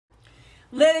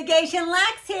Litigation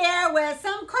Lex here with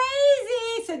some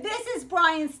crazy. So this is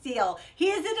Brian Steele. He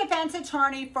is a defense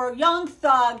attorney for Young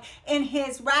Thug in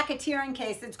his racketeering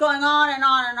case that's going on and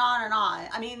on and on and on.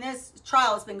 I mean, this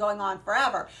trial has been going on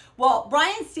forever. Well,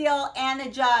 Brian Steele and the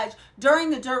judge during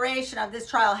the duration of this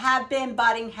trial have been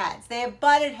butting heads. They have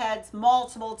butted heads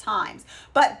multiple times.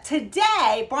 But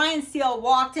today, Brian Steele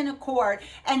walked into court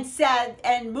and said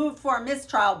and moved for a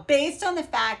mistrial based on the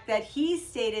fact that he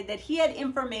stated that he had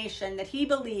information that he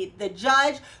believed the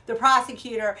judge, the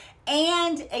prosecutor,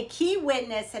 and a key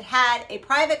witness had a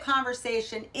private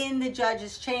conversation in the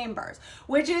judge's chambers,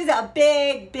 which is a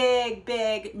big, big,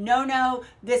 big no-no.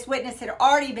 This witness had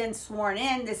already been sworn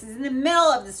in. This is in the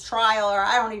middle of this trial, or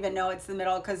I don't even know it's the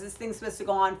middle because this thing's supposed to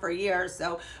go on for years.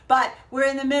 But we're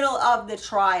in the middle of the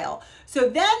trial. So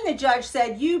then the judge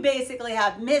said, you basically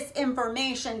have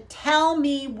misinformation. Tell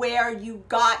me where you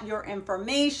got your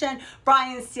information.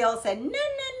 Brian Steele said, no, no,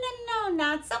 no, no,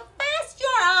 not so fast, Your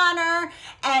Honor.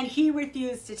 And he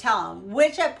refused to tell him,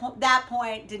 which at that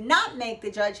point did not make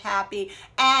the judge happy.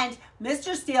 And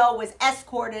Mr. Steele was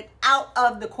escorted out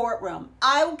of the courtroom.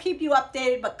 I will keep you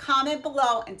updated, but comment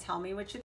below and tell me what you think.